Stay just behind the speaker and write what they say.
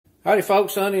Howdy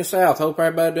folks, sunny and south. Hope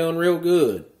everybody doing real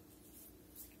good.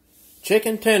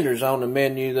 Chicken tenders on the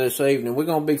menu this evening. We're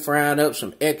going to be frying up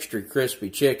some extra crispy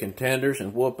chicken tenders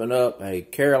and whooping up a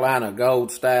Carolina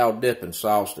Gold style dipping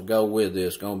sauce to go with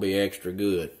this. It's going to be extra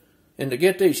good. And to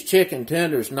get these chicken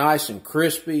tenders nice and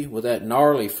crispy with that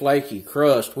gnarly flaky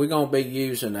crust, we're going to be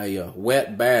using a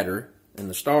wet batter. And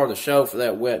the star of the show for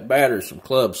that wet batter is some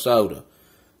club soda.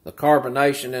 The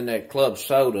carbonation in that club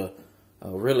soda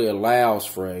really allows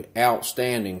for an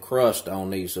outstanding crust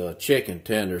on these chicken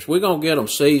tenders. We're going to get them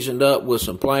seasoned up with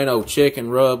some plain old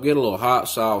chicken rub, get a little hot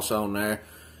sauce on there.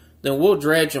 Then we'll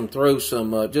dredge them through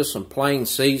some just some plain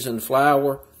seasoned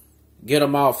flour, get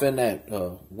them off in that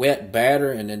wet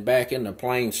batter and then back in the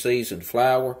plain seasoned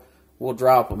flour. We'll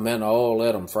drop them in the oil,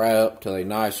 let them fry up till they're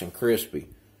nice and crispy.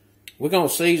 We're going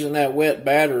to season that wet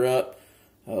batter up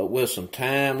with some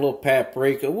thyme, a little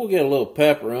paprika. We'll get a little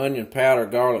pepper, onion powder,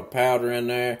 garlic powder in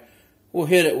there. We'll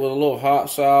hit it with a little hot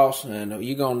sauce, and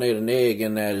you're going to need an egg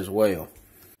in that as well.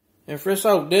 And for this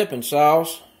old dipping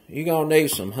sauce, you're going to need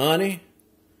some honey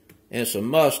and some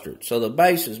mustard. So the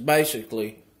base is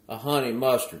basically a honey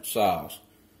mustard sauce.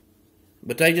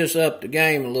 But they just upped the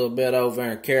game a little bit over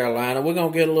there in Carolina. We're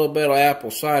going to get a little bit of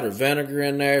apple cider vinegar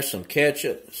in there, some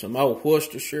ketchup, some old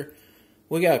Worcestershire.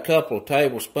 We got a couple of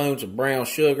tablespoons of brown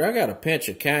sugar. I got a pinch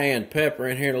of cayenne pepper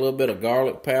in here and a little bit of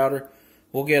garlic powder.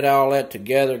 We'll get all that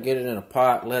together, get it in a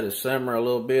pot, let it simmer a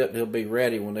little bit. It'll be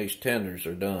ready when these tenders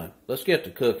are done. Let's get to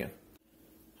cooking.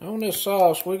 On this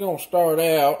sauce, we're going to start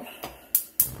out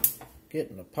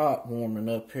getting the pot warming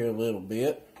up here a little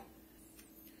bit.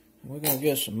 We're going to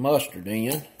get some mustard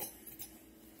in.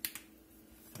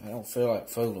 I don't feel like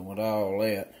fooling with all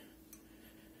that.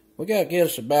 We got to get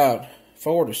us about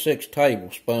 4 to 6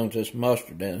 tablespoons of this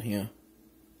mustard in here.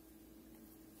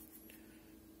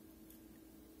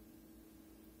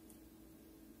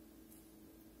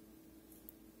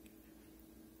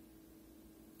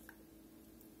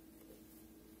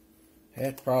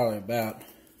 That's probably about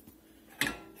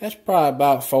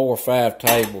 4 or 5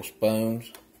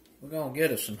 tablespoons. We're going to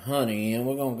get us some honey in.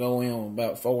 We're going to go in with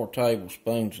about 4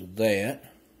 tablespoons of that.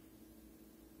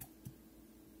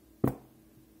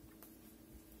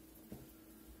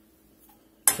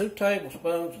 Two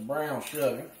tablespoons of brown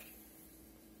sugar.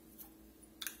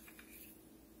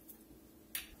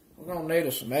 We're going to need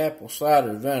us some apple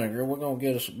cider vinegar. We're going to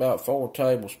get us about 4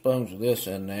 tablespoons of this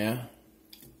in there.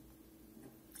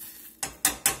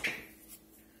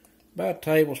 About a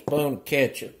tablespoon of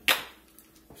ketchup.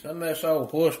 Some of this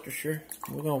old Worcestershire.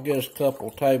 We're going to get us a couple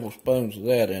of tablespoons of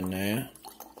that in there.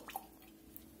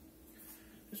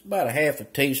 It's about a half a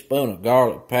teaspoon of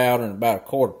garlic powder and about a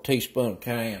 1/4 teaspoon of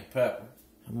cayenne pepper.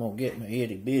 I'm going to get my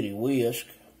itty bitty whisk.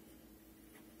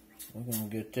 We're going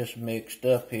to get this mixed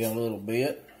up here a little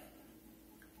bit.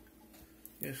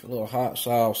 Just a little hot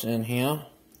sauce in here.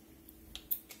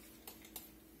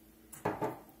 I'm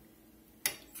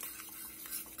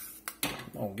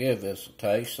going to give this a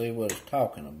taste, see what it's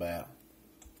talking about.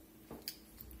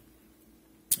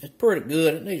 It's pretty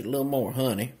good. It needs a little more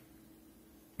honey.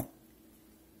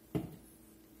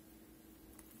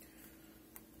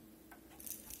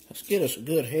 Let's get us a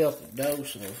good healthy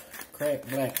dose of cracked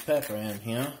black pepper in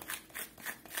here.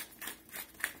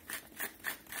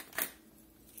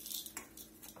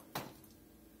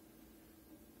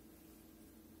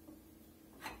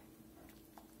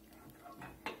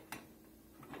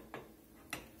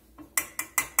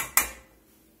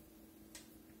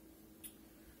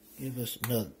 Give us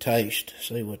another taste,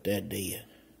 see what that did.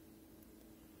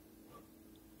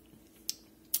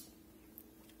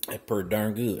 That's pretty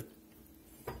darn good.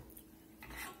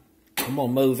 I'm going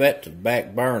to move that to the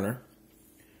back burner.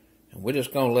 And we're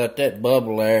just going to let that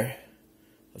bubble there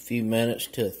a few minutes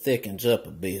till it thickens up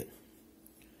a bit.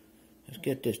 Let's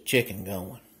get this chicken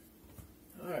going.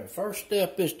 Alright, first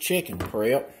step is chicken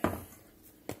prep.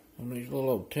 On these little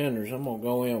old tenders, I'm going to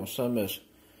go in with some of this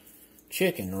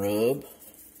chicken rub.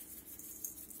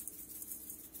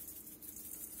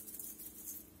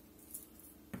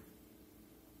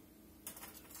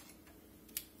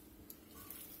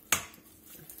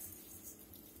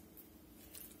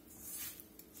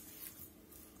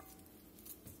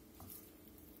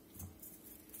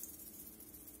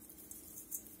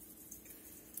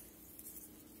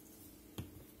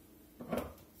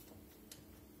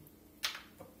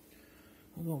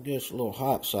 I'm going to get us a little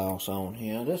hot sauce on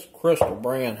here. This Crystal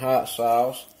brand hot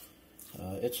sauce.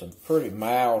 It's a pretty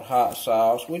mild hot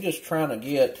sauce. We're just trying to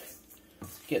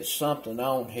get something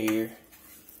on here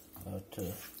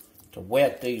to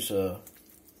wet these little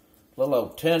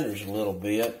old tenders a little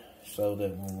bit, so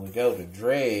that when we go to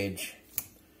dredge,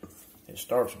 it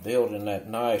starts building that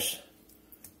nice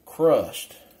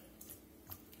crust.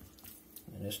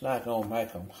 And it's not going to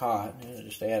make them hot. It'll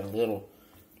just add a little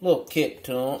kick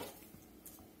to them.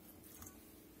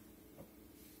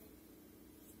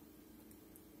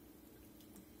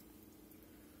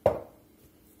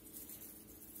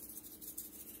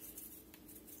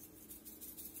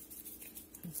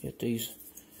 Get these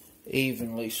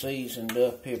evenly seasoned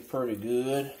up here pretty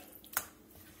good.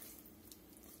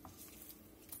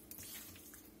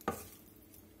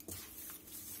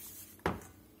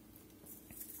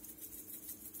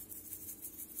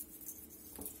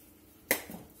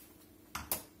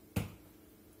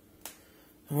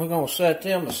 And we're going to set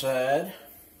them aside.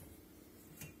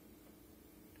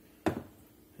 And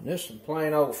this is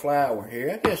plain old flour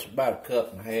here. I guess about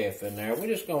 1.5 cups in there. We're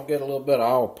just going to get a little bit of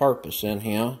all-purpose in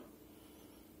here.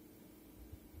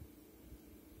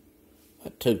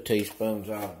 About 2 teaspoons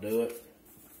ought to do it.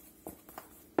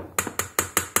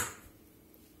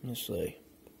 Let's see.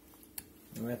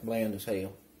 That's bland as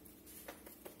hell.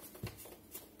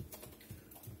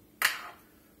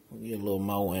 We'll get a little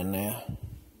more in there.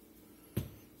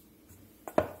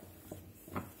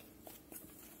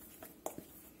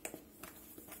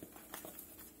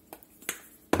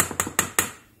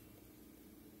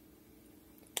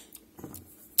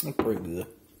 That's pretty good.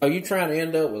 So you're trying to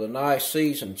end up with a nice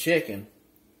seasoned chicken,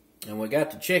 and we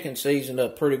got the chicken seasoned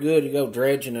up pretty good. You go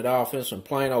dredging it off in some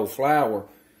plain old flour,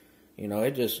 you know,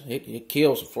 it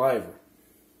kills the flavor.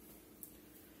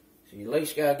 So you at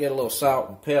least got to get a little salt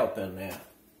and pepper in there.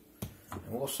 And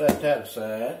we'll set that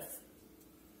aside.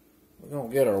 We're going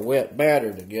to get our wet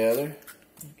batter together.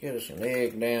 Get us an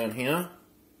egg down here.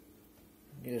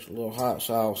 Get us a little hot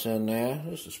sauce in there.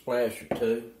 Just a splash or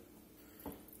two.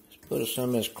 Put some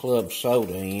of this club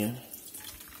soda in.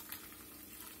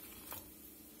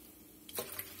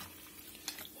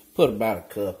 Put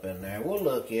about 1 cup in there. We'll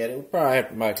look at it. We'll probably have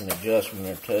to make an adjustment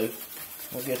or two.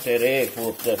 We'll get that egg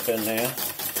whooped up in there.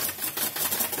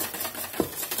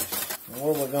 And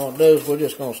what we're going to do is we're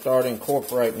just going to start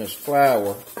incorporating this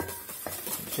flour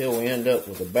until we end up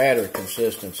with the batter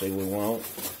consistency we want.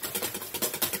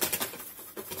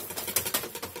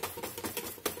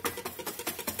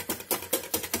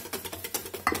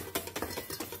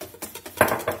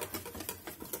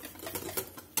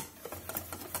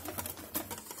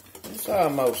 It's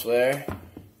almost there.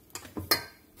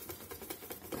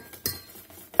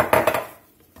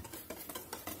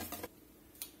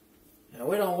 Now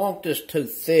we don't want this too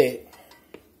thick.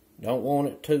 Don't want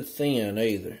it too thin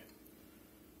either.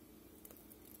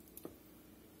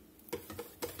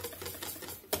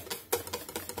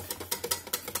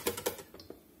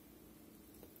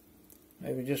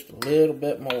 Maybe just a little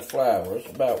bit more flour. It's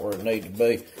about where it needs to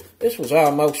be. This was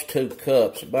almost 2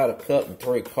 cups, about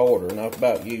 1.75 cups, and I've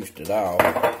about used it all.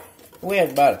 We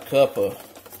had about 1 cup of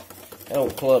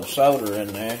old club soda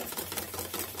in there.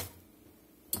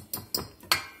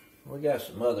 We got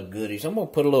some other goodies. I'm going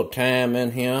to put a little thyme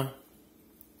in here.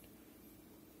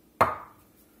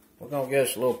 We're going to get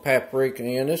us a little paprika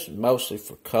in. This is mostly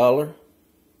for color.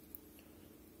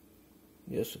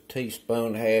 Just 1.5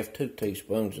 teaspoons, 2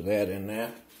 teaspoons of that in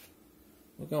there.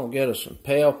 We're going to get us some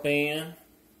pep in.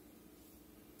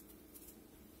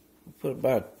 We'll put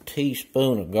about 1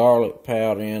 teaspoon of garlic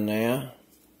powder in there.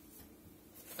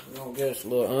 We're going to get us a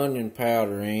little onion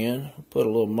powder in. We'll put a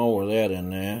little more of that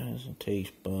in there. That's 1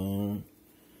 teaspoon.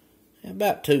 And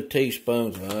about 2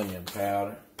 teaspoons of onion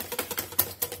powder.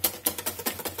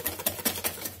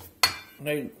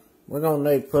 We're going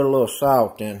to need to put a little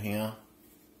salt in here.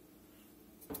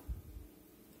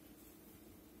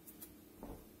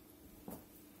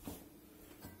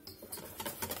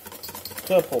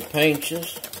 Couple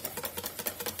pinches.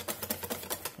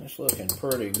 That's looking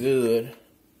pretty good.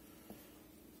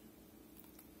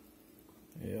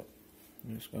 Yep,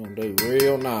 it's gonna do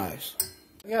real nice.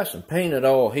 I got some peanut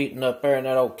oil heating up there in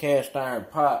that old cast iron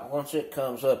pot. Once it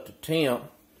comes up to temp,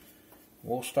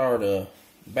 we'll start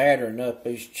battering up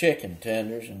these chicken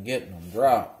tenders and getting them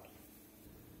dropped.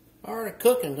 Alright,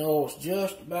 cooking oil's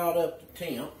just about up to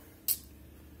temp.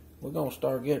 We're gonna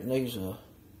start getting these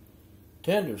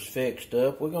tenders fixed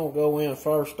up. We're going to go in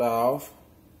first off.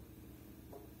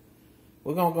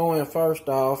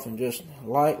 And just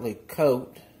lightly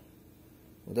coat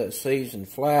with that seasoned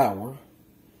flour.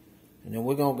 And then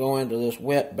we're going to go into this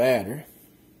wet batter.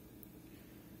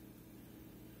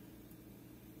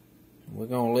 We're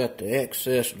going to let the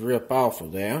excess drip off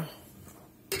of there.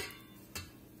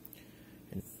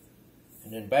 And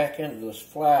then back into this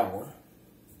flour.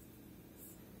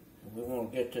 We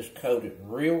want to get this coated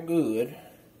real good.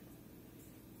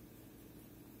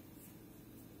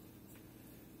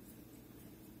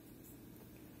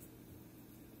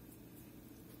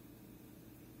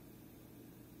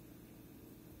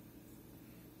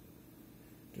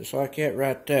 Just like that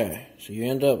right there. So you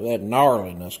end up with that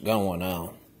gnarliness going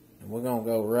on. And we're going to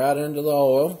go right into the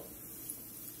oil.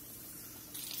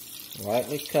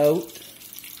 Lightly coat.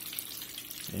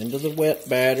 Into the wet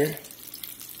batter.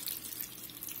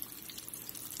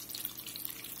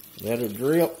 Let her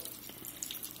drip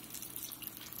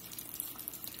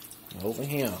over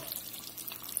here.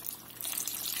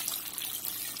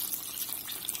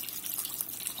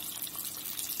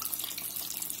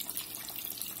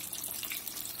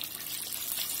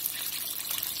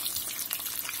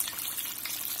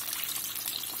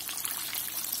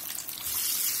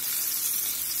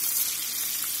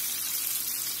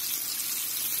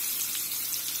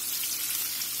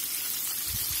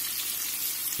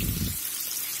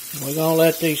 We're going to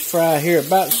let these fry here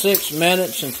about 6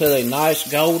 minutes until they're nice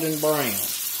golden brown.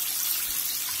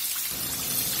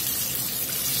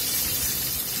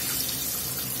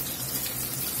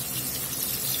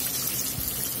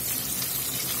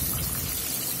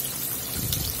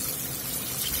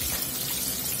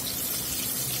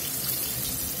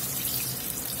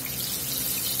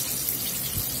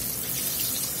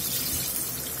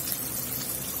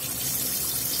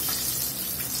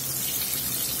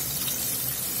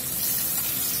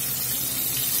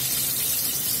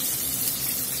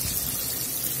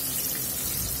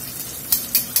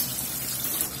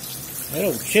 That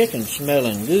old chicken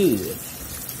smelling good.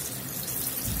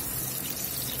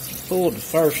 Pulled the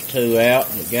first two out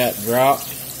that got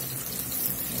dropped.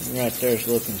 And right there's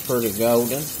looking pretty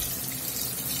golden.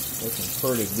 Looking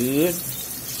pretty good.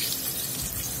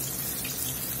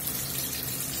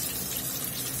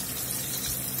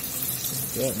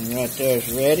 That one right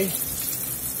there's ready.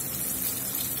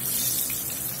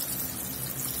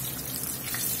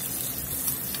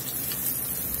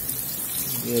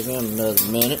 Give them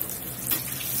another minute.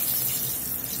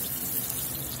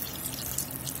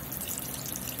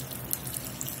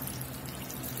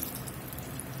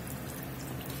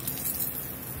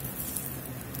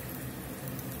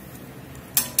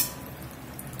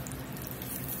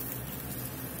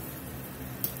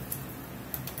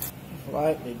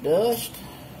 Lightly dust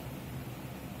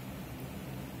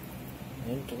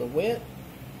into the wet.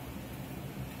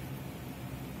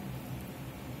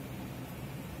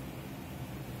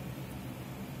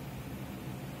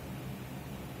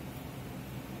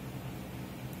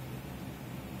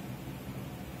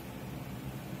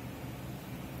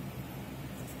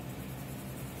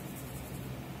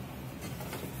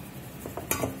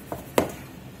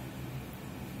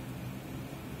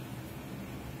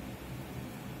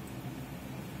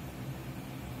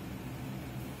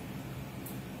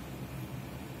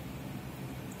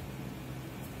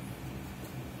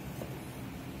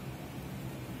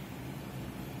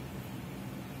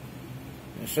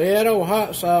 See, that old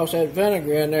hot sauce, that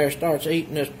vinegar in there starts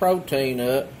eating this protein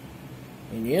up,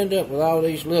 and you end up with all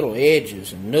these little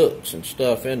edges and nooks and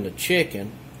stuff in the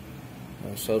chicken,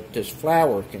 so that this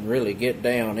flour can really get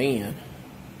down in.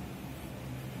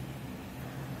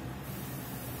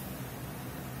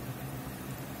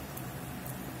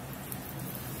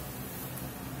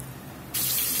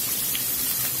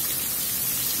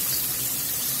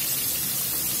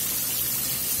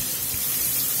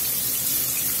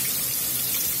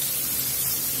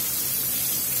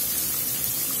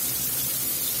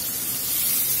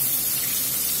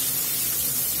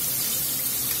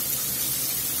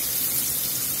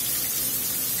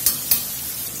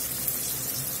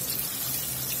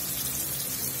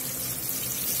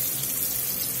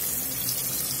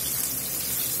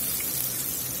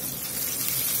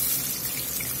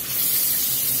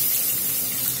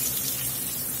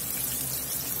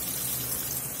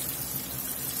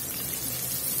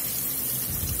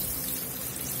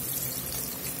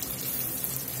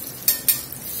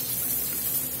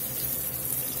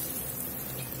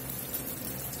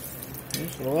 This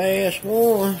is the last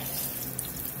one.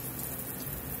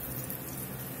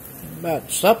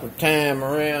 About supper time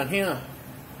around here.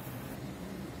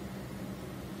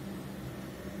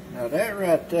 Now that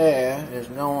right there is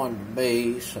going to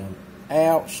be some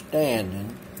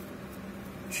outstanding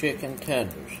chicken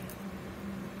tenders.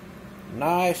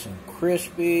 Nice and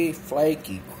crispy,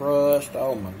 flaky crust.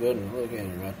 Oh my goodness, look at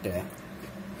it right there.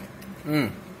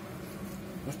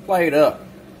 Let's plate up.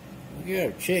 We got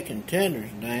our chicken tenders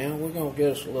down. We're going to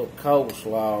get us a little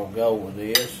coleslaw to go with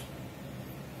this.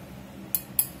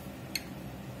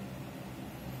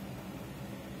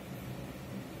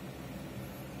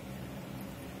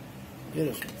 Get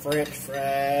us some French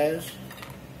fries.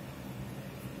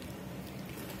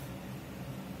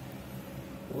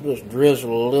 We'll just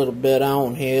drizzle a little bit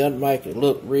on here and make it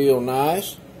look real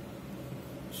nice.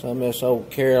 Some of this old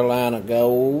Carolina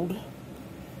gold.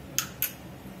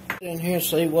 In here,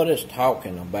 see what it's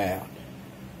talking about.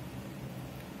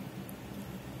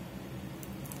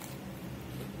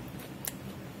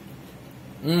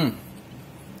 Mmm.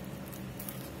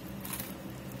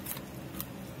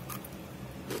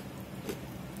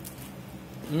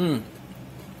 Mmm.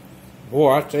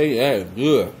 Boy, I tell you, that is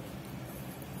good.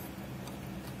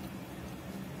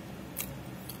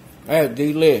 That is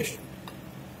delish.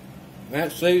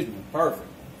 That seasoning perfect.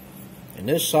 And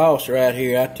this sauce right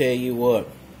here, I tell you what,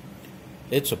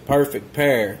 it's a perfect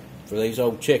pair for these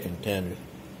old chicken tenders.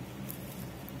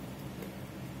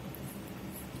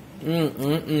 That's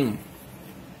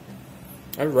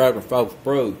regular folks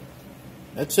brew.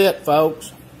 That's it,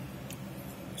 folks.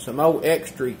 Some old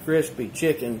extra crispy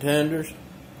chicken tenders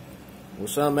with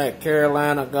some of that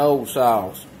Carolina gold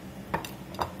sauce.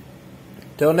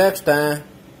 Till next time,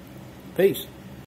 peace.